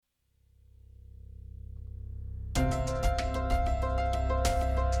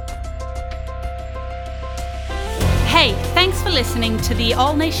Thanks for listening to the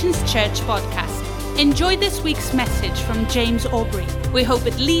All Nations Church podcast. Enjoy this week's message from James Aubrey. We hope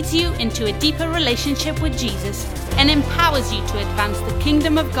it leads you into a deeper relationship with Jesus and empowers you to advance the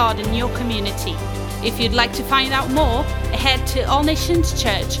kingdom of God in your community. If you'd like to find out more, head to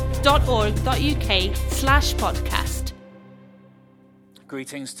allnationschurch.org.uk/podcast.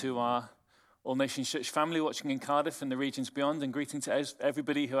 Greetings to our All Nations Church family watching in Cardiff and the regions beyond, and greeting to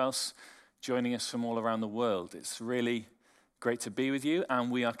everybody who else joining us from all around the world. It's really great to be with you,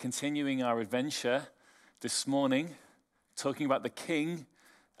 and we are continuing our adventure this morning, talking about the King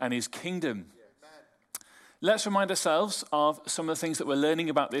and his kingdom. Let's remind ourselves of some of the things that we're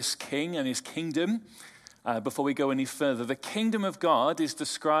learning about this King and his kingdom before we go any further. The kingdom of God is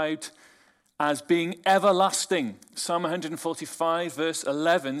described as being everlasting. Psalm 145 verse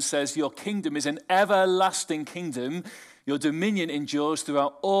 11 says, "Your kingdom is an everlasting kingdom. Your dominion endures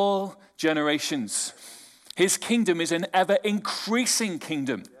throughout all generations." His kingdom is an ever-increasing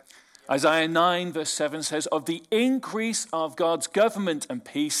kingdom. Isaiah 9 verse 7 says, "Of the increase of God's government and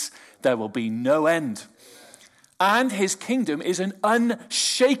peace, there will be no end." And his kingdom is an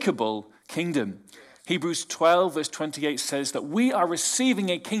unshakable kingdom. Hebrews 12 verse 28 says that we are receiving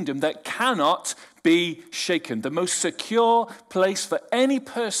a kingdom that cannot be shaken. The most secure place for any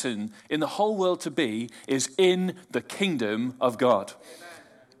person in the whole world to be is in the kingdom of God.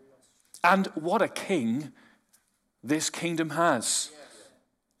 And what a king this kingdom has.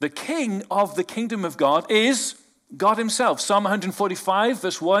 The king of the kingdom of God is God himself. Psalm 145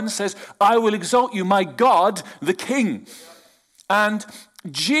 verse 1 says, "I will exalt you, my God, the King." And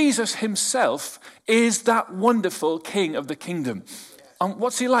Jesus himself is that wonderful king of the kingdom. And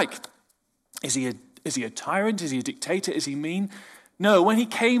what's he like? Is he a tyrant? Is he a dictator? Is he mean? No, when he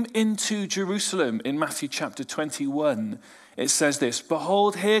came into Jerusalem in Matthew chapter 21, it says this,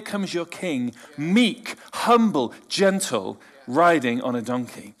 "Behold, here comes your king, meek, humble, gentle, riding on a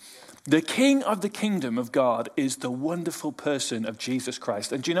donkey." The king of the kingdom of God is the wonderful person of Jesus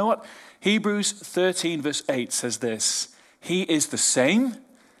Christ. And do you know what? Hebrews 13 verse 8 says this, "He is the same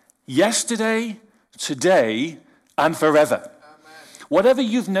yesterday, today, and forever." Whatever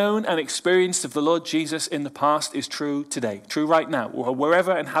you've known and experienced of the Lord Jesus in the past is true today, true right now.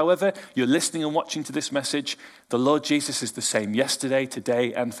 Wherever and however you're listening and watching to this message, the Lord Jesus is the same yesterday,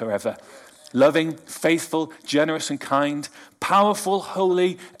 today, and forever. Loving, faithful, generous, and kind, powerful,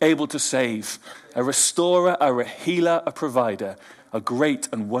 holy, able to save, a restorer, a healer, a provider, a great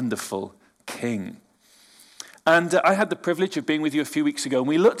and wonderful King. And I had the privilege of being with you a few weeks ago, and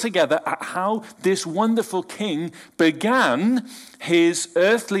we looked together at how this wonderful King began his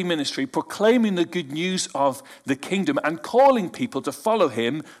earthly ministry, proclaiming the good news of the kingdom and calling people to follow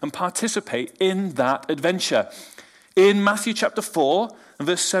him and participate in that adventure. In Matthew chapter 4,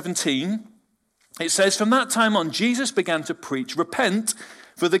 verse 17, it says, "From that time on, Jesus began to preach, 'Repent,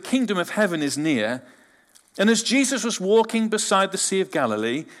 for the kingdom of heaven is near.' And as Jesus was walking beside the Sea of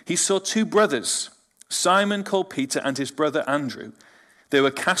Galilee, he saw two brothers, Simon called Peter and his brother Andrew. They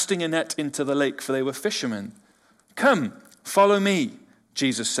were casting a net into the lake, for they were fishermen. 'Come, follow me,'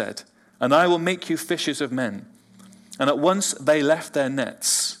 Jesus said, 'and I will make you fishers of men.' And at once they left their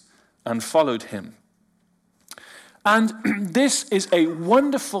nets and followed him." And this is a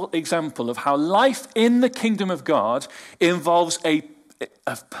wonderful example of how life in the kingdom of God involves a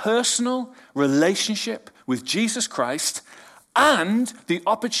personal relationship with Jesus Christ and the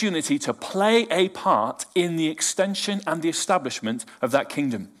opportunity to play a part in the extension and the establishment of that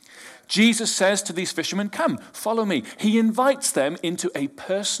kingdom. Jesus says to these fishermen, "Come, follow me." He invites them into a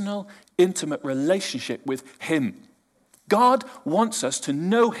personal, intimate relationship with him. God wants us to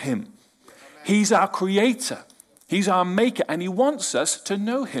know him. He's our creator. He's our maker, and he wants us to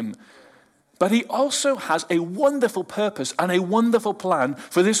know him. But he also has a wonderful purpose and a wonderful plan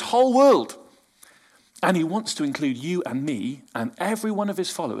for this whole world. And he wants to include you and me and every one of his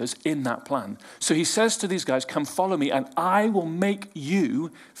followers in that plan. So he says to these guys, "Come follow me, and I will make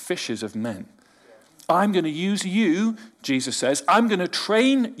you fishers of men." I'm going to use you, Jesus says. I'm going to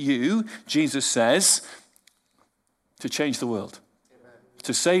train you, Jesus says, to change the world,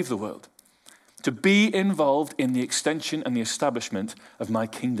 to save the world, to be involved in the extension and the establishment of my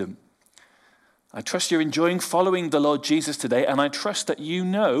kingdom. I trust you're enjoying following the Lord Jesus today, and I trust that you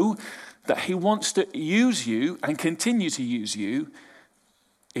know that he wants to use you and continue to use you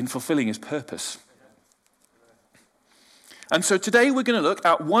in fulfilling his purpose. And so today we're going to look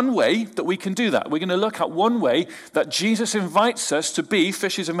at one way that we can do that. We're going to look at one way that Jesus invites us to be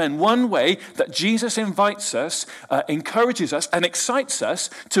fishers of men. One way that Jesus invites us, encourages us, and excites us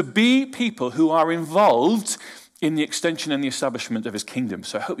to be people who are involved in the extension and the establishment of his kingdom.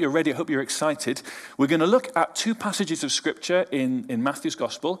 So I hope you're ready. I hope you're excited. We're going to look at two passages of scripture in Matthew's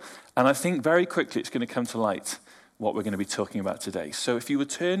gospel, and I think very quickly it's going to come to light what we're going to be talking about today. So if you would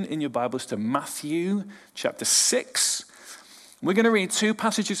turn in your Bibles to Matthew chapter 6, we're going to read two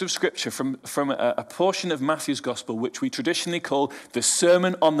passages of scripture from a portion of Matthew's gospel, which we traditionally call the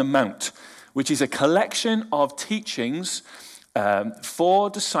Sermon on the Mount, which is a collection of teachings for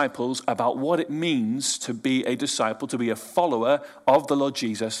disciples about what it means to be a disciple, to be a follower of the Lord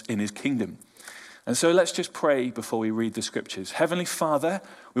Jesus in his kingdom. And so let's just pray before we read the scriptures. Heavenly Father,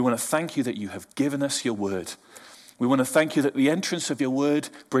 we want to thank you that you have given us your word. We want to thank you that the entrance of your word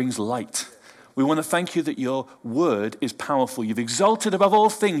brings light. We want to thank you that your word is powerful. You've exalted above all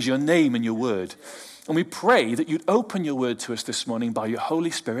things your name and your word. And we pray that you'd open your word to us this morning by your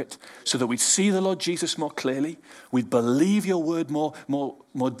Holy Spirit so that we'd see the Lord Jesus more clearly, we'd believe your word more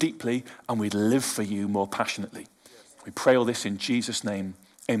deeply, and we'd live for you more passionately. We pray all this in Jesus' name.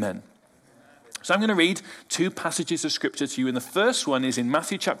 Amen. So I'm going to read two passages of scripture to you. And the first one is in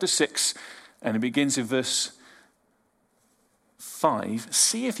Matthew chapter 6, and it begins in verse 5.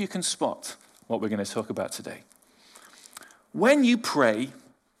 See if you can spot what we're going to talk about today. When you pray,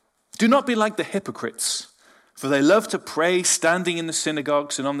 do not be like the hypocrites, for they love to pray standing in the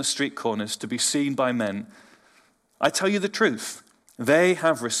synagogues and on the street corners to be seen by men. I tell you the truth, they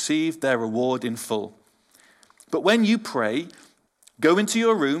have received their reward in full. But when you pray, go into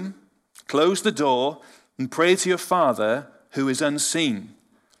your room, close the door, and pray to your Father who is unseen.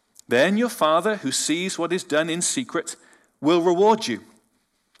 Then your Father who sees what is done in secret will reward you.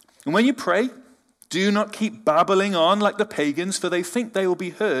 And when you pray, do not keep babbling on like the pagans, for they think they will be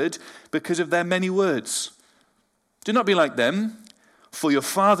heard because of their many words. Do not be like them, for your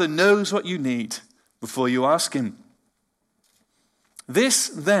Father knows what you need before you ask him. This,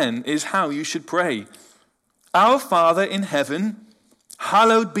 then, is how you should pray. Our Father in heaven,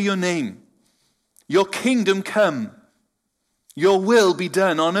 hallowed be your name. Your kingdom come. Your will be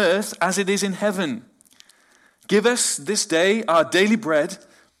done on earth as it is in heaven. Give us this day our daily bread.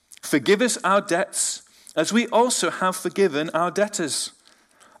 Forgive us our debts, as we also have forgiven our debtors.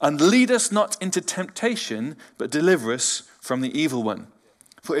 And lead us not into temptation, but deliver us from the evil one.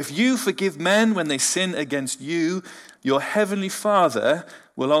 For if you forgive men when they sin against you, your heavenly Father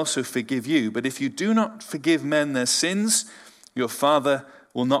will also forgive you. But if you do not forgive men their sins, your Father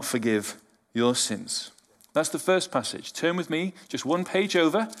will not forgive your sins. That's the first passage. Turn with me just one page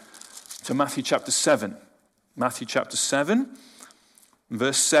over to Matthew chapter 7. Matthew chapter 7.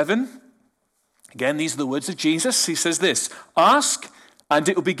 Verse 7, again, these are the words of Jesus. He says this, ask and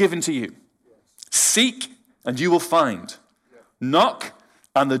it will be given to you. Seek and you will find. Knock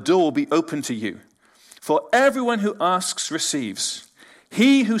and the door will be open to you. For everyone who asks receives.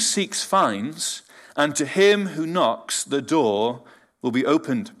 He who seeks finds, and to him who knocks the door will be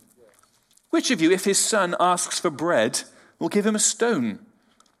opened. Which of you, if his son asks for bread, will give him a stone?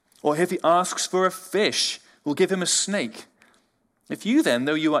 Or if he asks for a fish, will give him a snake? If you then,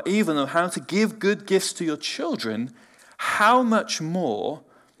 though you are evil, know how to give good gifts to your children, how much more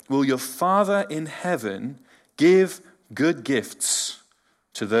will your Father in heaven give good gifts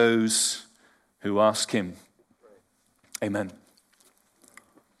to those who ask him? Amen.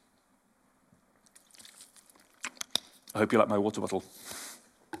 I hope you like my water bottle.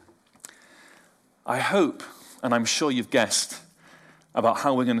 I hope, and I'm sure you've guessed, about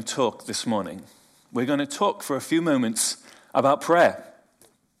how we're going to talk this morning. We're going to talk for a few moments about prayer.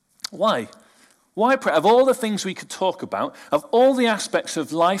 Why? Why prayer? Of all the things we could talk about, of all the aspects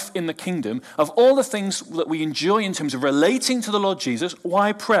of life in the kingdom, of all the things that we enjoy in terms of relating to the Lord Jesus,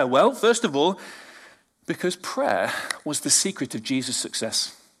 why prayer? Well, first of all, because prayer was the secret of Jesus'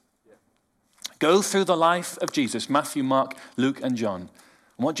 success. Go through the life of Jesus, Matthew, Mark, Luke, and John.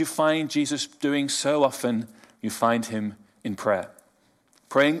 And what do you find Jesus doing so often? You find him in prayer.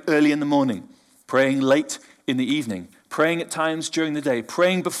 Praying early in the morning, praying late in the evening, praying at times during the day,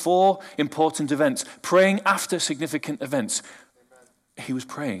 praying before important events, praying after significant events. He was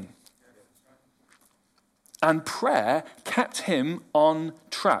praying. And prayer kept him on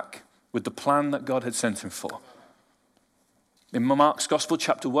track with the plan that God had sent him for. In Mark's Gospel,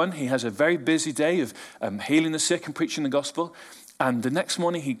 chapter 1, he has a very busy day of healing the sick and preaching the gospel. And the next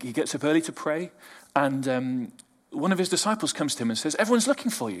morning, he gets up early to pray. And one of his disciples comes to him and says, everyone's looking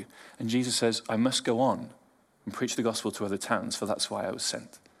for you. And Jesus says, I must go on and preach the gospel to other towns, for that's why I was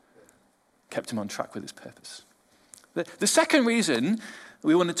sent. Kept him on track with his purpose. The second reason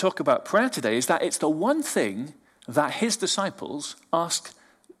we want to talk about prayer today is that it's the one thing that his disciples asked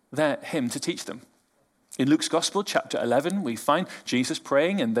him to teach them. In Luke's Gospel, chapter 11, we find Jesus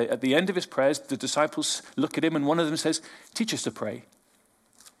praying, and at the end of his prayers, the disciples look at him, and one of them says, "Teach us to pray."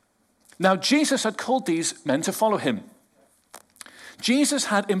 Now, Jesus had called these men to follow him. Jesus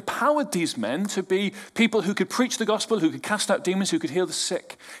had empowered these men to be people who could preach the gospel, who could cast out demons, who could heal the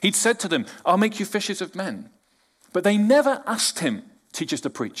sick. He'd said to them, "I'll make you fishers of men." But they never asked him, "Teach us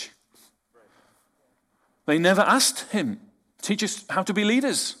to preach." They never asked him, "Teach us how to be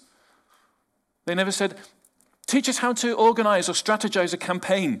leaders." They never said, "Teach us how to organize or strategize a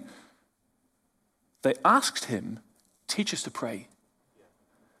campaign." They asked him, "Teach us to pray."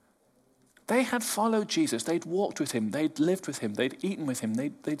 They had followed Jesus. They'd walked with him. They'd lived with him. They'd eaten with him.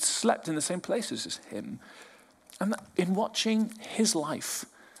 They'd slept in the same places as him. And in watching his life,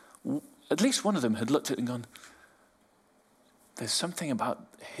 at least one of them had looked at it and gone, "There's something about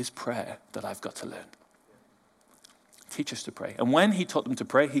his prayer that I've got to learn. Teach us to pray." And when he taught them to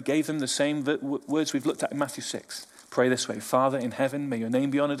pray, he gave them the same words we've looked at in Matthew 6. Pray this way: "Father in heaven, may your name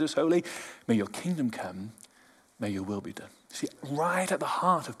be honored as holy. May your kingdom come. May your will be done." See, right at the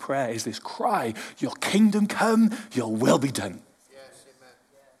heart of prayer is this cry: your kingdom come, your will be done. Yes,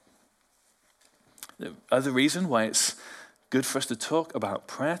 amen. The other reason why it's good for us to talk about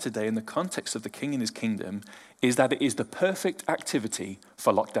prayer today in the context of the King and his kingdom is that it is the perfect activity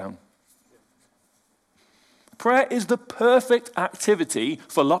for lockdown. Prayer is the perfect activity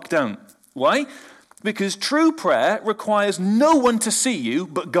for lockdown. Why? Because true prayer requires no one to see you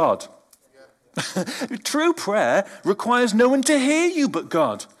but God. True prayer requires no one to hear you but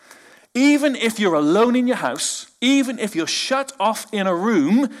God. Even if you're alone in your house, even if you're shut off in a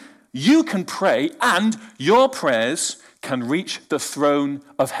room, you can pray, and your prayers can reach the throne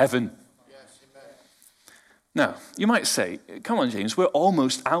of heaven. Now, you might say, "Come on, James, we're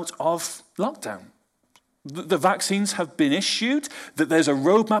almost out of lockdown. The vaccines have been issued, that there's a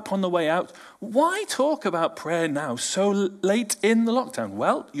roadmap on the way out. Why talk about prayer now, so late in the lockdown?"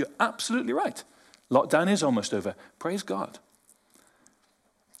 Well, you're absolutely right. Lockdown is almost over. Praise God.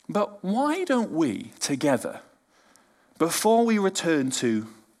 But why don't we, together, before we return to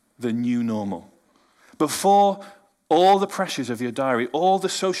the new normal, before all the pressures of your diary, all the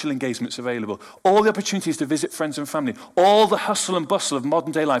social engagements available, all the opportunities to visit friends and family, all the hustle and bustle of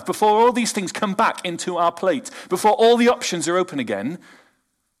modern day life, before all these things come back into our plate, before all the options are open again,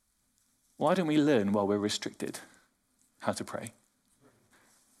 why don't we learn while we're restricted how to pray?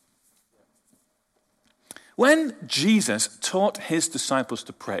 When Jesus taught his disciples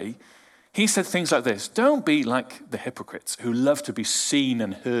to pray, he said things like this: "Don't be like the hypocrites who love to be seen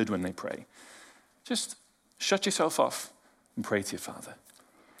and heard when they pray. Just shut yourself off and pray to your Father."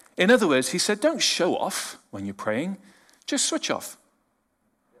 In other words, he said, don't show off when you're praying. Just switch off.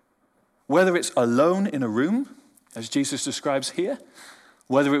 Whether it's alone in a room, as Jesus describes here,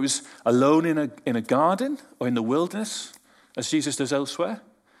 whether it was alone in a garden or in the wilderness, as Jesus does elsewhere,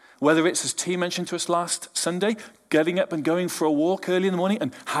 whether it's, as T mentioned to us last Sunday, getting up and going for a walk early in the morning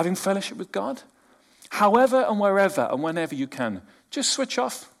and having fellowship with God. However and wherever and whenever you can, just switch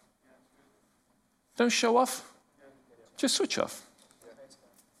off. Don't show off. Just switch off.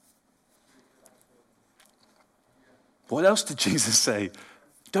 What else did Jesus say?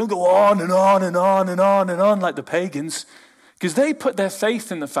 Don't go on and on and on and on and on like the pagans, because they put their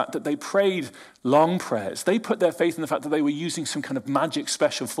faith in the fact that they prayed long prayers. They put their faith in the fact that they were using some kind of magic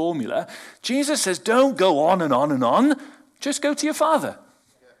special formula. Jesus says, don't go on and on and on. Just go to your Father.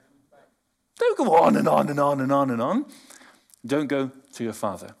 Don't go on and on and on and on and on. Don't go to your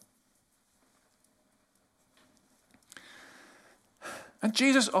Father. And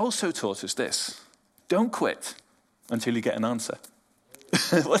Jesus also taught us this: don't quit until you get an answer.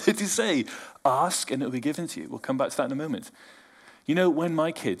 What did he say? Ask and it will be given to you. We'll come back to that in a moment. You know, when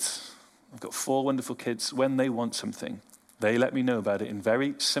my kids, I've got 4 wonderful kids, when they want something, they let me know about it in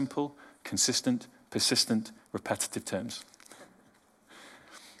very simple, consistent, persistent, repetitive terms.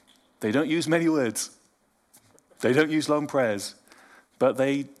 They don't use many words. They don't use long prayers. But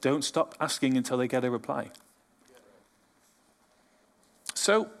they don't stop asking until they get a reply.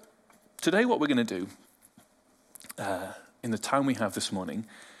 So, today what we're going to do, in the time we have this morning,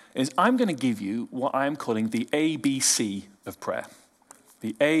 is I'm going to give you what I'm calling the ABC of prayer.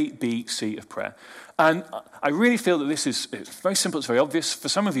 The ABC of prayer. And I really feel that it's very simple, it's very obvious. For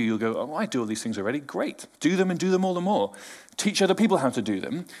some of you, you'll go, oh, I do all these things already. Great. Do them and do them all the more. Teach other people how to do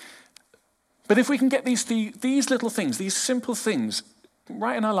them. But if we can get these little things, these simple things,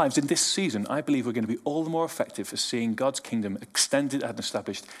 right in our lives in this season, I believe we're going to be all the more effective for seeing God's kingdom extended and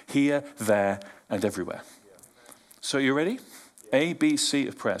established here, there, and everywhere. So are you ready? A, B, C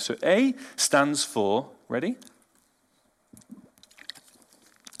of prayer. So A stands for, ready?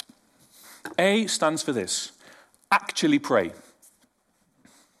 A stands for this. Actually pray.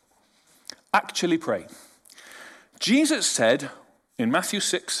 Actually pray. Jesus said in Matthew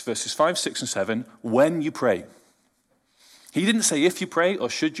 6, verses 5, 6, and 7, when you pray. He didn't say if you pray or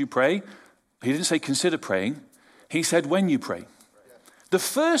should you pray. He didn't say consider praying. He said when you pray. The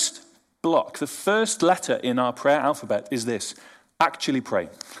first block, the first letter in our prayer alphabet is this: actually pray.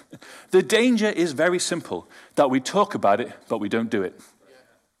 The danger is very simple, that we talk about it, but we don't do it.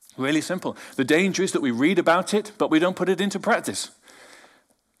 Really simple. The danger is that we read about it, but we don't put it into practice.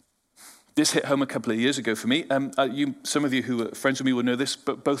 This hit home a couple of years ago for me. Some of you who are friends with me will know this,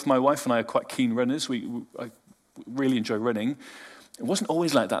 but both my wife and I are quite keen runners. I really enjoy running. It wasn't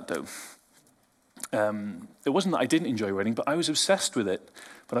always like that, though. It wasn't that I didn't enjoy running, but I was obsessed with it,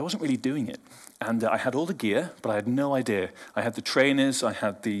 but I wasn't really doing it. And I had all the gear, but I had no idea. I had the trainers, I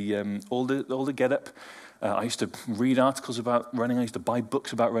had all the get-up. I used to read articles about running, I used to buy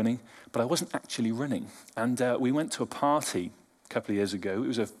books about running, but I wasn't actually running. And we went to a party a couple of years ago. It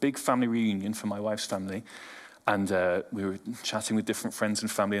was a big family reunion for my wife's family, and we were chatting with different friends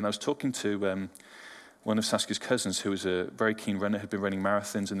and family, and I was talking to one of Saskia's cousins, who was a very keen runner, had been running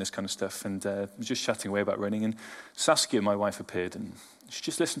marathons and this kind of stuff, and just chatting away about running. And Saskia, my wife, appeared, and she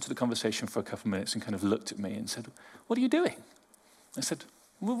just listened to the conversation for a couple of minutes and kind of looked at me and said, "What are you doing?" I said,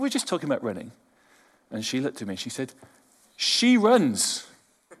 "Well, we're just talking about running." And she looked at me and she said, "She runs.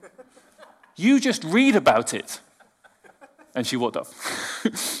 You just read about it." And she walked off.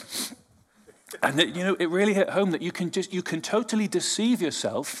 And it really hit home that you can totally deceive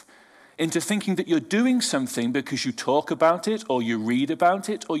yourself into thinking that you're doing something because you talk about it, or you read about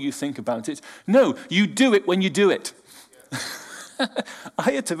it, or you think about it. No, you do it when you do it. Yeah.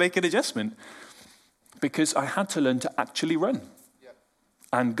 I had to make an adjustment because I had to learn to actually run. Yeah.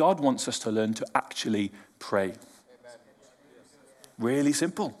 And God wants us to learn to actually pray. Amen. Really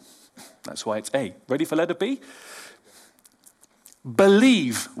simple. That's why it's A. Ready for letter B?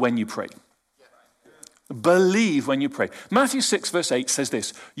 Believe when you pray. Believe when you pray. Matthew 6 verse 8 says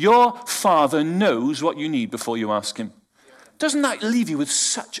this: your Father knows what you need before you ask him. Doesn't that leave you with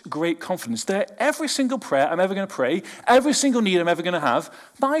such great confidence that every single prayer I'm ever going to pray, every single need I'm ever going to have,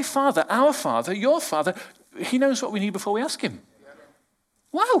 my Father, our Father, your Father, he knows what we need before we ask him?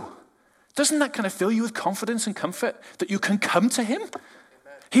 Wow. Doesn't that kind of fill you with confidence and comfort that you can come to him?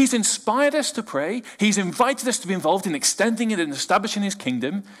 He's inspired us to pray. He's invited us to be involved in extending it and establishing his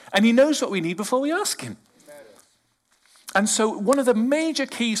kingdom. And he knows what we need before we ask him. And so one of the major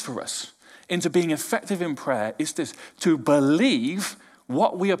keys for us into being effective in prayer is this: to believe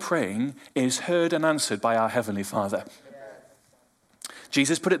what we are praying is heard and answered by our Heavenly Father.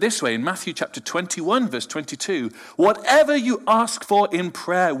 Jesus put it this way in Matthew chapter 21, verse 22. Whatever you ask for in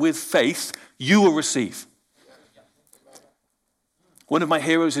prayer with faith, you will receive. One of my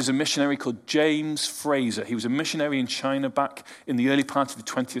heroes is a missionary called James Fraser. He was a missionary in China back in the early part of the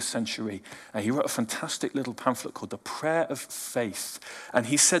 20th century. He wrote a fantastic little pamphlet called The Prayer of Faith. And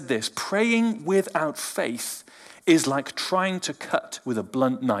he said this: praying without faith is like trying to cut with a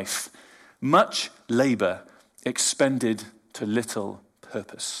blunt knife. Much labor expended to little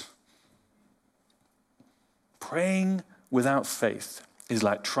purpose. Praying without faith is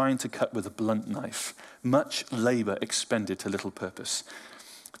like trying to cut with a blunt knife. Much labor expended to little purpose.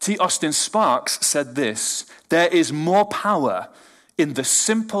 T. Austin Sparks said this: there is more power in the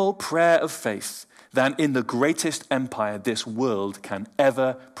simple prayer of faith than in the greatest empire this world can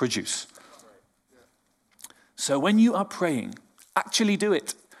ever produce. So when you are praying, actually do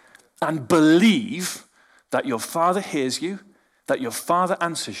it and believe that your Father hears you, that your Father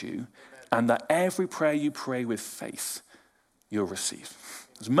answers you, and that every prayer you pray with faith, you'll receive.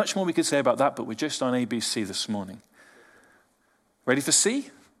 There's much more we could say about that, but we're just on ABC this morning. Ready for C?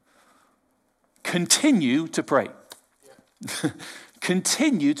 Continue to pray.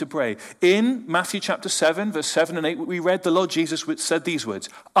 Continue to pray. In Matthew chapter 7, verse 7 and 8, we read the Lord Jesus said these words: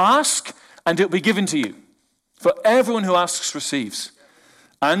 ask and it will be given to you. For everyone who asks receives.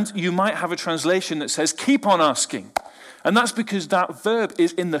 And you might have a translation that says keep on asking. And that's because that verb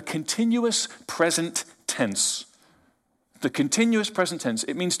is in the continuous present tense. The continuous present tense.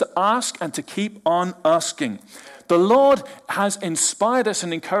 It means to ask and to keep on asking. The Lord has inspired us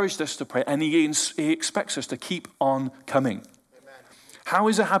and encouraged us to pray, and he expects us to keep on coming. Amen. How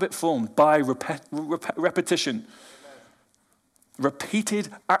is a habit formed? By repetition. Amen. Repeated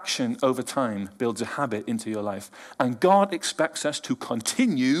action over time builds a habit into your life. And God expects us to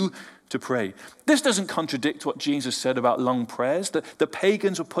continue to pray. This doesn't contradict what Jesus said about long prayers. The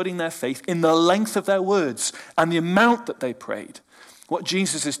pagans were putting their faith in the length of their words and the amount that they prayed. What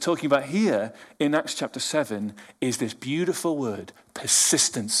Jesus is talking about here in Acts chapter 7 is this beautiful word,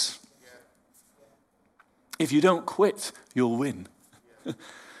 persistence. If you don't quit, you'll win.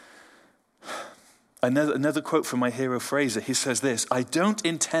 Another quote from my hero Fraser, he says this: I don't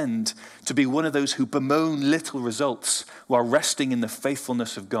intend to be one of those who bemoan little results while resting in the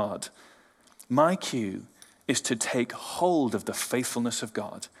faithfulness of God. My cue is to take hold of the faithfulness of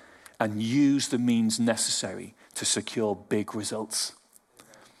God and use the means necessary to secure big results.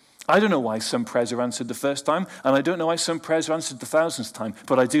 I don't know why some prayers are answered the first time, and I don't know why some prayers are answered the 1000th time,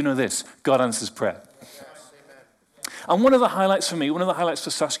 but I do know this: God answers prayer. And one of the highlights for me, one of the highlights for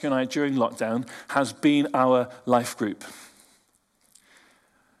Saskia and I during lockdown has been our life group.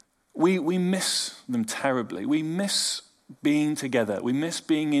 We miss them terribly. We miss being together. We miss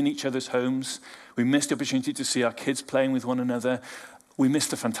being in each other's homes. We miss the opportunity to see our kids playing with one another. We miss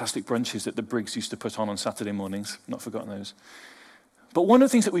the fantastic brunches that the Briggs used to put on Saturday mornings. Not forgotten those. But one of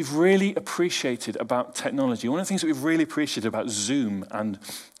the things that we've really appreciated about technology, one of the things that we've really appreciated about Zoom and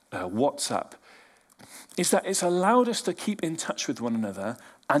WhatsApp, is that it's allowed us to keep in touch with one another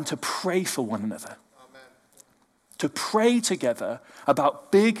and to pray for one another. Amen. To pray together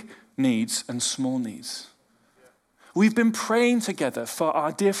about big needs and small needs. Yeah. We've been praying together for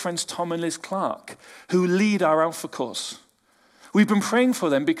our dear friends Tom and Liz Clark, who lead our Alpha course. We've been praying for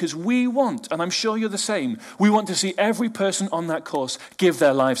them because we want, and I'm sure you're the same, we want to see every person on that course give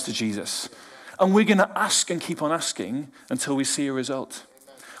their lives to Jesus. And we're going to ask and keep on asking until we see a result.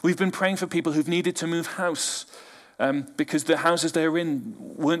 We've been praying for people who've needed to move house because the houses they're in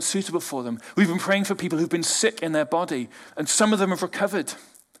weren't suitable for them. We've been praying for people who've been sick in their body, and some of them have recovered. Do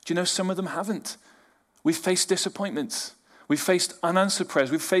you know some of them haven't? We've faced disappointments. We've faced unanswered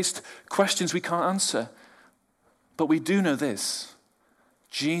prayers. We've faced questions we can't answer. But we do know this: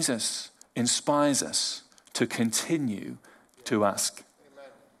 Jesus inspires us to continue to ask.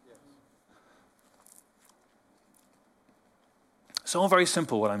 It's all very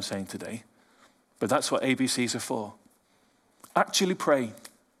simple what I'm saying today, but that's what ABCs are for. Actually pray.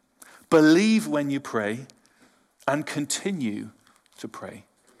 Believe when you pray, and continue to pray.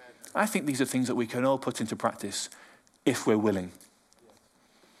 I think these are things that we can all put into practice if we're willing.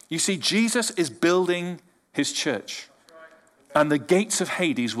 You see, Jesus is building his church, and the gates of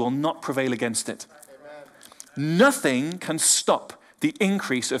Hades will not prevail against it. Nothing can stop the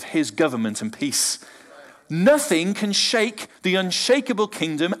increase of his government and peace. Nothing can shake the unshakable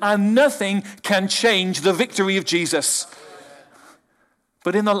kingdom, and nothing can change the victory of Jesus.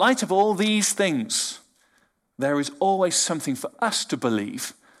 But in the light of all these things, there is always something for us to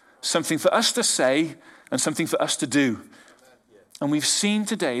believe, something for us to say, and something for us to do. And we've seen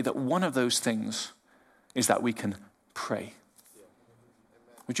today that one of those things is that we can pray.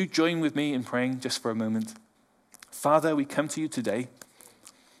 Would you join with me in praying just for a moment? Father, we come to you today,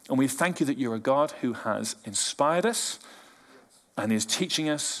 and we thank you that you're a God who has inspired us and is teaching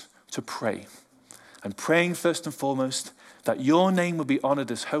us to pray. And praying first and foremost that your name would be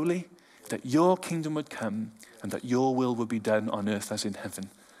honored as holy, that your kingdom would come, and that your will would be done on earth as in heaven.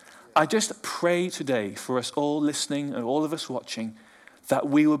 I just pray today for us all listening and all of us watching, that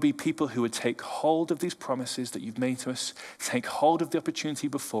we will be people who would take hold of these promises that you've made to us, take hold of the opportunity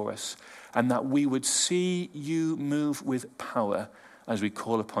before us, and that we would see you move with power as we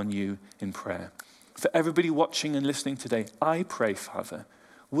call upon you in prayer. For everybody watching and listening today, I pray, Father,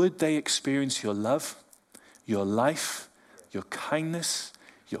 would they experience your love, your life, your kindness,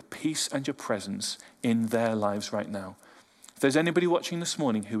 your peace, and your presence in their lives right now. If there's anybody watching this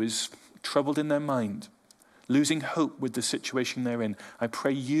morning who is troubled in their mind, losing hope with the situation they're in, I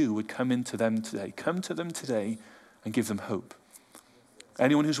pray you would come into them today. Come to them today and give them hope.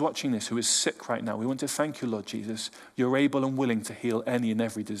 Anyone who's watching this who is sick right now, we want to thank you, Lord Jesus. You're able and willing to heal any and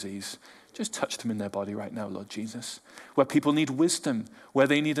every disease. Just touch them in their body right now, Lord Jesus. Where people need wisdom, where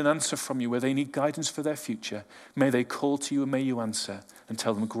they need an answer from you, where they need guidance for their future, may they call to you and may you answer and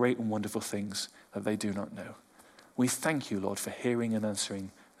tell them great and wonderful things that they do not know. We thank you, Lord, for hearing and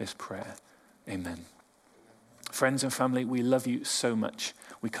answering this prayer. Amen. Friends and family, we love you so much.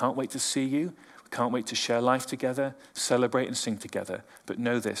 We can't wait to see you. We can't wait to share life together, celebrate and sing together. But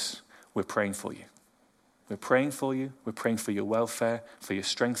know this, we're praying for you. We're praying for you. We're praying for your welfare, for your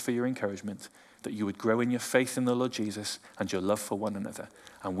strength, for your encouragement, that you would grow in your faith in the Lord Jesus and your love for one another.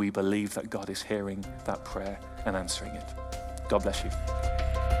 And we believe that God is hearing that prayer and answering it. God bless you.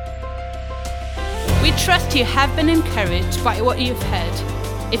 We trust you have been encouraged by what you've heard.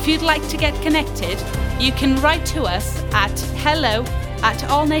 If you'd like to get connected, you can write to us at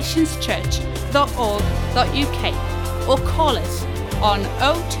hello@allnationschurch.org.uk or call us on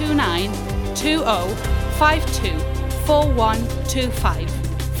 029 20 52 4125.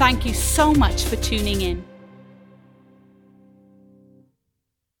 Thank you so much for tuning in.